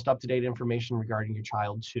have the most up-to-date information regarding your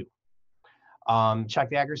child too. Check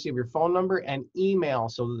the accuracy of your phone number and email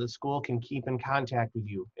so that the school can keep in contact with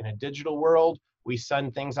you. In a digital world, we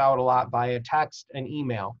send things out a lot via text and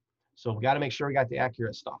email. So we got to make sure we got the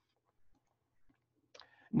accurate stuff.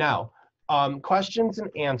 Now, questions and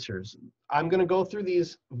answers. I'm going to go through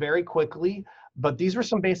these very quickly, but these were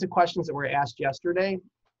some basic questions that were asked yesterday.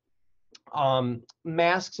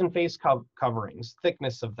 Masks and face coverings,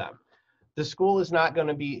 thickness of them. The school is not going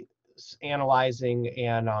to be analyzing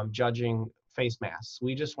and judging face masks.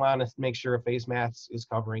 We just want to make sure a face mask is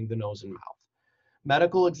covering the nose and mouth.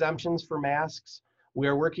 Medical exemptions for masks. We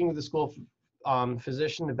are working with the school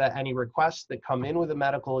physician to vet any requests that come in with a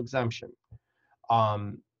medical exemption.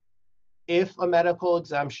 If a medical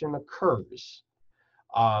exemption occurs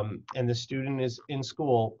and the student is in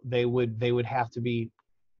school, they would have to be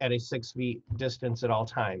at a 6 feet distance at all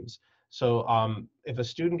times. So if a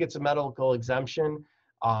student gets a medical exemption,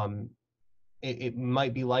 it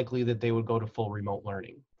might be likely that they would go to full remote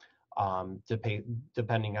learning,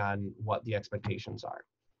 depending on what the expectations are.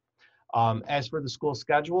 As for the school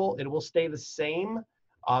schedule, it will stay the same,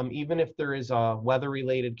 even if there is a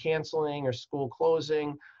weather-related canceling or school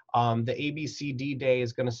closing. The ABCD day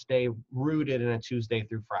is going to stay rooted in a Tuesday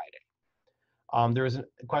through Friday. There was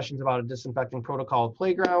questions about a disinfecting protocol of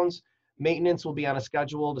playgrounds. Maintenance will be on a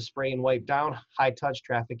schedule to spray and wipe down high-touch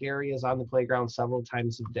traffic areas on the playground several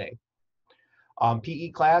times a day. PE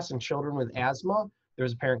class and children with asthma,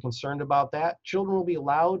 there's a parent concerned about that. Children will be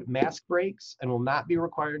allowed mask breaks and will not be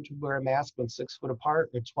required to wear a mask when 6 foot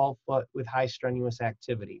apart or 12 foot with high strenuous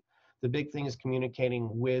activity. The big thing is communicating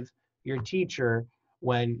with your teacher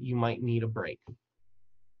when you might need a break.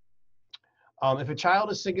 If a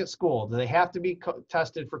child is sick at school, do they have to be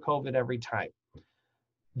tested for COVID every time?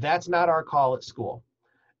 That's not our call at school.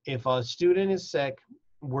 If a student is sick,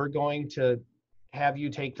 we're going to have you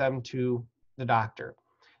take them to the doctor.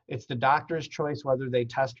 It's the doctor's choice whether they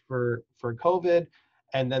test for COVID,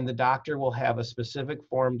 and then the doctor will have a specific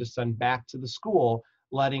form to send back to the school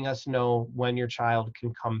letting us know when your child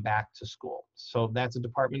can come back to school. So that's a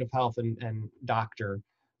Department of Health and doctor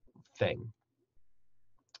thing.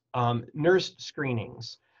 Nurse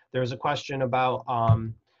screenings. There's a question about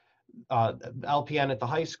LPN at the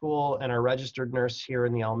high school and our registered nurse here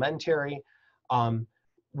in the elementary.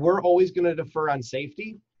 We're always going to defer on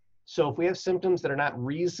safety. So if we have symptoms that are not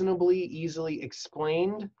reasonably easily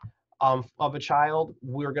explained of a child,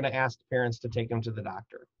 we're going to ask parents to take them to the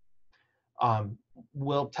doctor.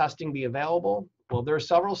 Will testing be available? Well, there are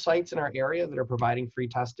several sites in our area that are providing free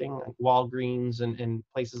testing, like Walgreens and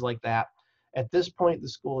places like that. At this point, the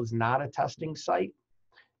school is not a testing site.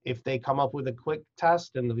 If they come up with a quick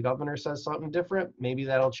test and the governor says something different, maybe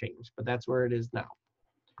that'll change, but that's where it is now.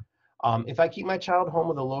 If I keep my child home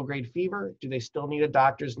with a low-grade fever, do they still need a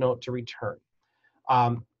doctor's note to return?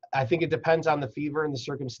 I think it depends on the fever and the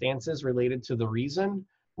circumstances related to the reason,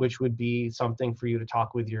 which would be something for you to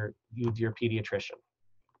talk with your pediatrician.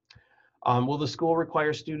 Will the school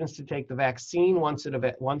require students to take the vaccine once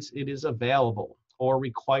it is available, or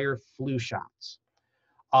require flu shots?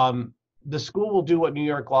 The school will do what New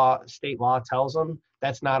York state law tells them.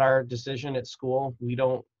 That's not our decision at school. We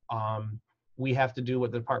don't. We have to do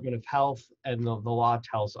what the Department of Health and the law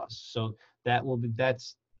tells us. So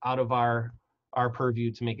that's out of our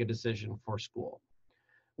purview to make a decision for school.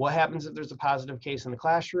 What happens if there's a positive case in the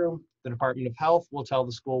classroom? The Department of Health will tell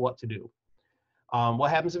the school what to do. What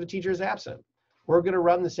happens if a teacher is absent? We're going to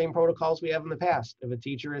run the same protocols we have in the past. If a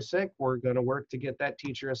teacher is sick, we're going to work to get that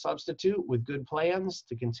teacher a substitute with good plans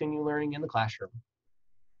to continue learning in the classroom.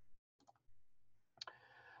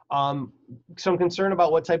 Some concern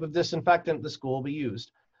about what type of disinfectant the school will be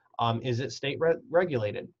used. Is it state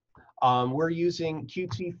regulated? We're using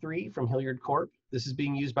QT3 from Hilliard Corp. This is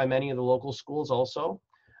being used by many of the local schools also.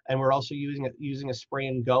 And we're also using a spray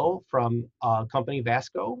and go from company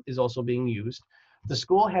Vasco is also being used. The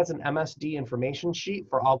school has an MSD information sheet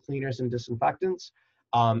for all cleaners and disinfectants.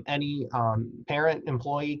 Any parent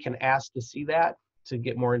employee can ask to see that to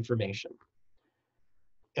get more information.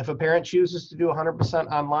 If a parent chooses to do 100%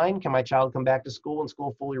 online, can my child come back to school when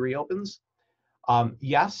school fully reopens?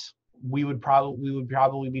 Yes, we would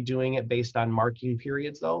probably be doing it based on marking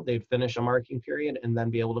periods though. They'd finish a marking period and then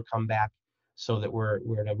be able to come back so that we're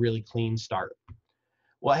at a really clean start.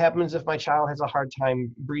 What happens if my child has a hard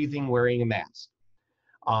time breathing wearing a mask?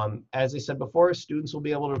 As I said before, students will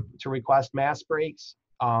be able to request mask breaks.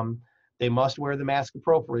 They must wear the mask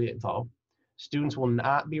appropriately though. Students will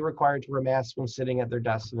not be required to wear masks when sitting at their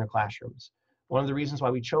desks in their classrooms. One of the reasons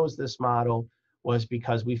why we chose this model was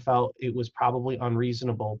because we felt it was probably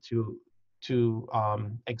unreasonable to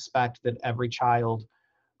expect that every child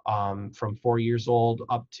from 4 years old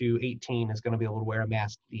up to 18 is going to be able to wear a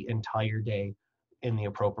mask the entire day in the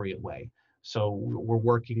appropriate way. So we're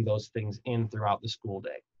working those things in throughout the school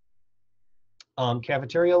day.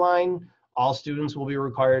 Cafeteria line, all students will be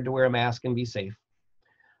required to wear a mask and be safe.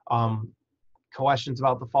 Questions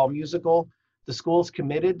about the fall musical. The school is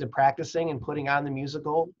committed to practicing and putting on the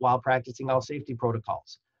musical while practicing all safety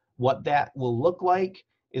protocols. What that will look like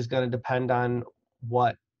is going to depend on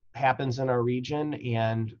what happens in our region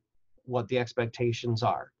and what the expectations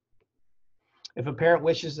are. If a parent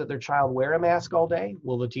wishes that their child wear a mask all day,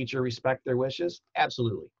 will the teacher respect their wishes?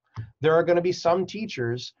 Absolutely. There are going to be some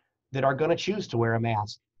teachers that are going to choose to wear a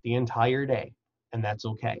mask the entire day, and that's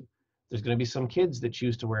okay. There's going to be some kids that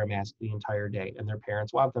choose to wear a mask the entire day and their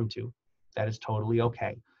parents want them to. That is totally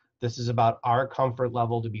okay. This is about our comfort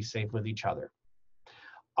level to be safe with each other.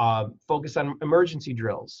 Focus on emergency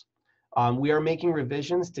drills. We are making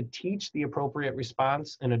revisions to teach the appropriate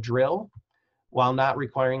response in a drill while not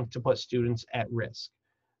requiring to put students at risk.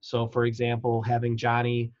 So for example, having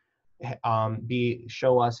Johnny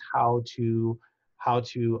show us how to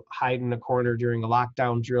hide in a corner during a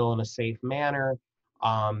lockdown drill in a safe manner,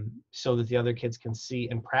 so that the other kids can see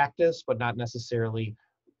and practice, but not necessarily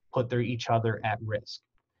put each other at risk.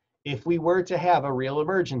 If we were to have a real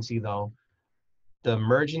emergency though, the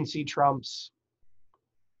emergency trumps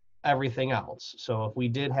everything else. So if we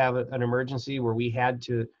did have an emergency where we had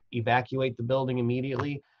to evacuate the building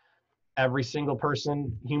immediately, every single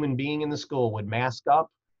human being in the school would mask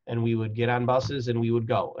up and we would get on buses and we would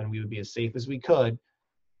go and we would be as safe as we could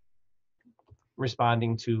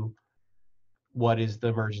responding to what is the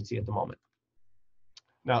emergency at the moment.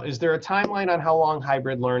 Now, is there a timeline on how long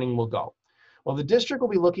hybrid learning will go? Well, the district will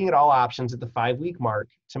be looking at all options at the 5-week mark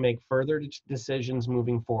to make further decisions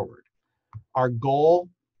moving forward. Our goal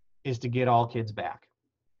is to get all kids back,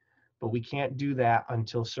 but we can't do that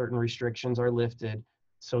until certain restrictions are lifted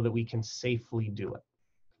so that we can safely do it.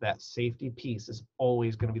 That safety piece is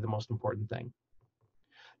always going to be the most important thing.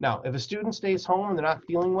 Now, if a student stays home and they're not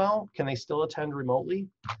feeling well, can they still attend remotely?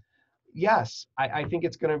 Yes, I think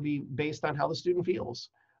it's going to be based on how the student feels.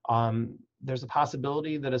 There's a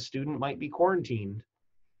possibility that a student might be quarantined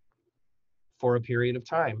for a period of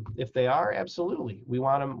time. If they are, absolutely. We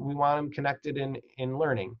want them connected in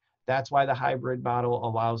learning. That's why the hybrid model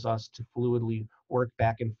allows us to fluidly work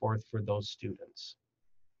back and forth for those students.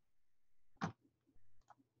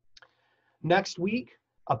 Next week,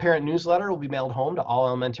 a parent newsletter will be mailed home to all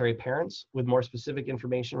elementary parents with more specific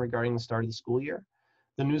information regarding the start of the school year.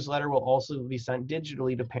 The newsletter will also be sent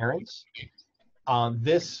digitally to parents.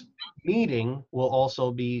 This meeting will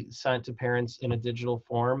also be sent to parents in a digital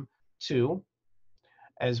form too,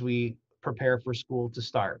 as we prepare for school to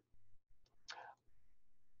start.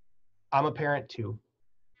 I'm a parent too.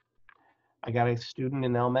 I got a student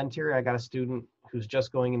in elementary, I got a student who's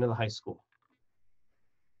just going into the high school.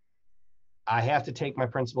 I have to take my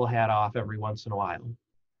principal hat off every once in a while.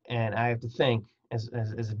 And I have to think as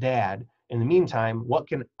a dad, in the meantime, what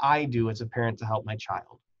can I do as a parent to help my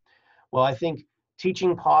child? Well, I think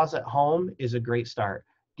teaching pause at home is a great start.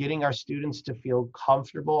 Getting our students to feel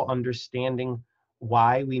comfortable understanding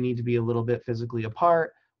why we need to be a little bit physically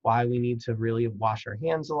apart, why we need to really wash our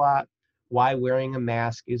hands a lot, why wearing a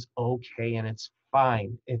mask is okay and it's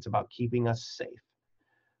fine. It's about keeping us safe.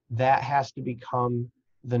 That has to become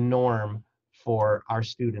the norm for our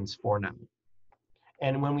students for now.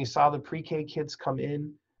 And when we saw the pre-K kids come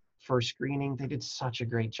in for screening, they did such a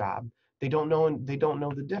great job. They don't know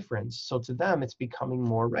the difference. So to them, it's becoming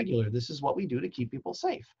more regular. This is what we do to keep people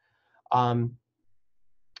safe.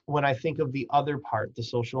 When I think of the other part, the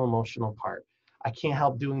social emotional part, I can't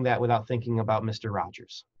help doing that without thinking about Mr.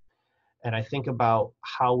 Rogers. And I think about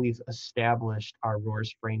how we've established our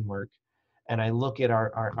ROARS framework. And I look at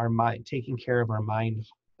our mind, taking care of our mind,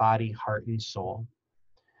 body, heart, and soul.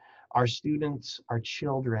 Our students, our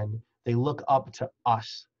children, they look up to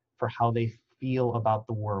us for how they feel about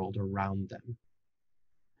the world around them.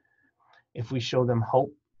 If we show them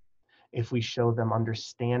hope, if we show them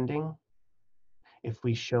understanding, if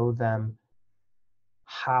we show them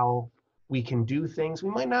how we can do things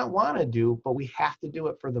we might not want to do, but we have to do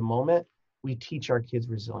it for the moment, we teach our kids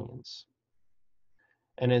resilience.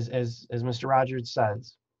 And as Mr. Rogers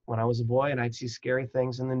says, when I was a boy and I'd see scary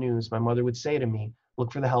things in the news, my mother would say to me,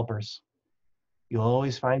 look for the helpers. You'll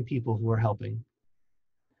always find people who are helping.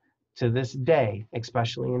 To this day,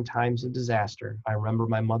 especially in times of disaster, I remember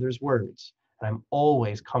my mother's words, and I'm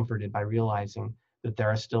always comforted by realizing that there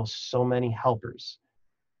are still so many helpers,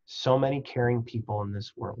 so many caring people in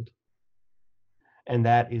this world. And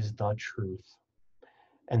that is the truth.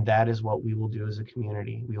 And that is what we will do as a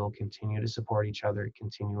community. We will continue to support each other,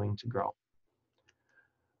 continuing to grow.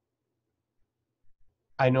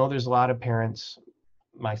 I know there's a lot of parents,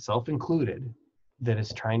 myself included, that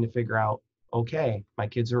is trying to figure out, okay, my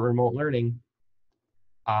kids are remote learning.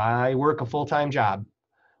 I work a full-time job.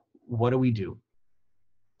 What do we do?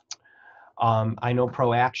 I know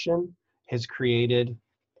ProAction has created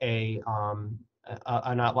an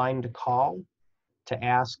hotline to call to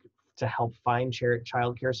ask to help find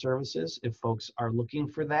childcare services if folks are looking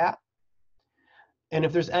for that. And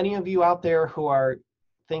if there's any of you out there who are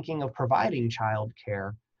thinking of providing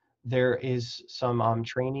childcare, there is some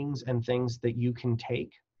trainings and things that you can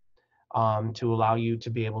take to allow you to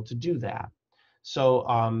be able to do that.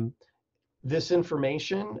 So this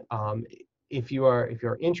information, if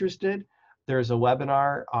you're interested, there's a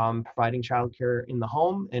webinar providing childcare in the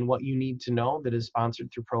home and what you need to know that is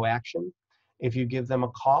sponsored through ProAction. If you give them a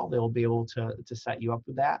call, they'll be able to set you up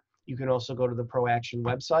with that. You can also go to the ProAction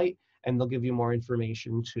website and they'll give you more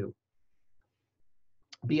information too.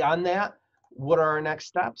 Beyond that, what are our next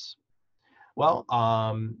steps? Well,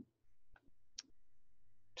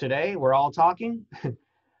 today we're all talking.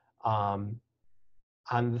 On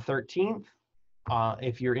the 13th,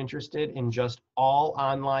 if you're interested in just all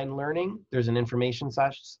online learning, there's an information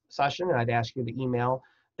session, and I'd ask you to email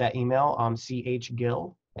that email,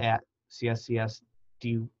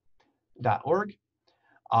 chgill@cscsdu.org.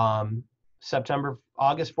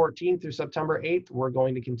 August 14th through September 8th, we're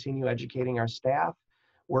going to continue educating our staff,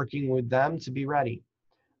 working with them to be ready.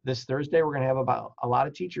 This Thursday, we're going to have about a lot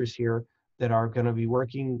of teachers here that are going to be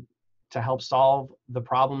working to help solve the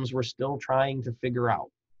problems we're still trying to figure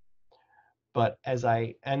out. But as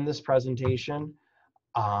I end this presentation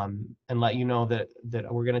and let you know that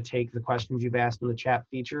we're going to take the questions you've asked in the chat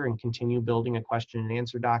feature and continue building a question and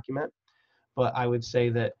answer document. But I would say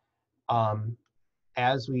that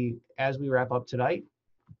as we wrap up tonight,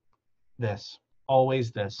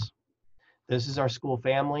 always this is our school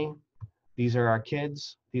family. These are our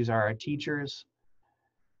kids. These are our teachers.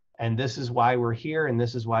 And this is why we're here, and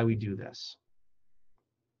this is why we do this.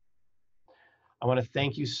 I want to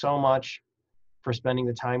thank you so much for spending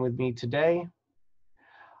the time with me today.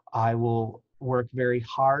 I will work very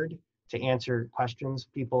hard to answer questions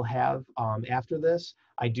people have after this.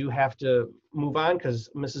 I do have to move on because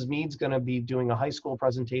Mrs. Mead's going to be doing a high school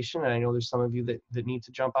presentation, and I know there's some of you that need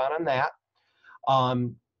to jump on that.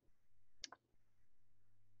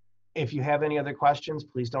 If you have any other questions,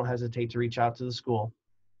 please don't hesitate to reach out to the school.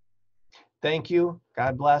 Thank you.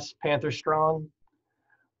 God bless. Panther strong.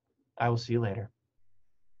 I will see you later.